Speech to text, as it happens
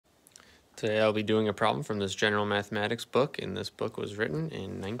Today I'll be doing a problem from this general mathematics book, and this book was written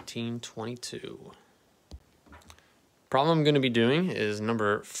in 1922. Problem I'm going to be doing is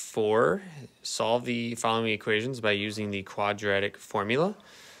number 4. Solve the following equations by using the quadratic formula.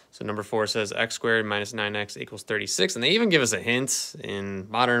 So number 4 says x squared minus 9x equals 36, and they even give us a hint in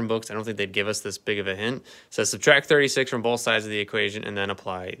modern books. I don't think they'd give us this big of a hint. It says subtract 36 from both sides of the equation and then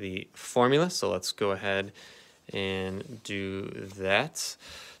apply the formula. So let's go ahead and do that.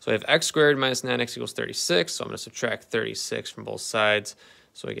 So I have x squared minus 9x equals 36. So I'm going to subtract 36 from both sides.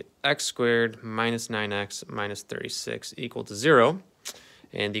 So I get x squared minus 9x minus 36 equal to 0.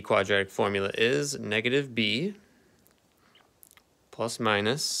 And the quadratic formula is negative b plus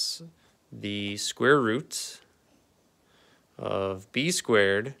minus the square root of b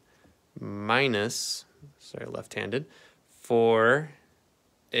squared minus, sorry, left-handed, 4ac.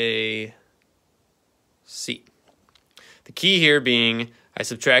 The key here being I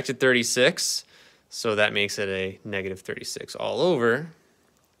subtracted 36, so that makes it a negative 36 all over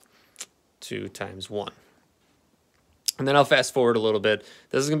 2 times 1. And then I'll fast forward a little bit.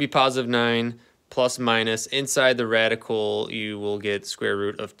 This is going to be positive 9 plus minus. Inside the radical, you will get square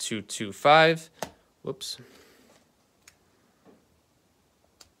root of 225. Whoops.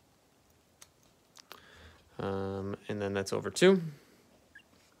 And then that's over 2.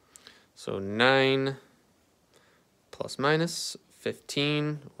 So 9 plus minus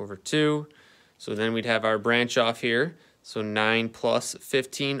 15 over 2. So then we'd have our branch off here. So 9 plus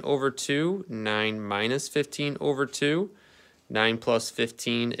 15 over 2, 9 minus 15 over 2. 9 plus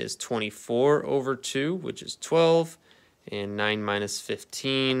 15 is 24 over 2, which is 12. And 9 minus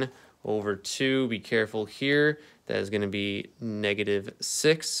 15 over 2, be careful here, that is going to be negative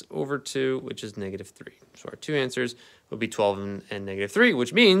 6 over 2, which is negative 3. So our two answers would be 12 and negative 3,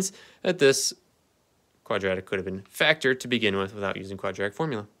 which means that this quadratic could have been factored to begin with without using quadratic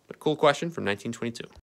formula. But a cool question from 1922.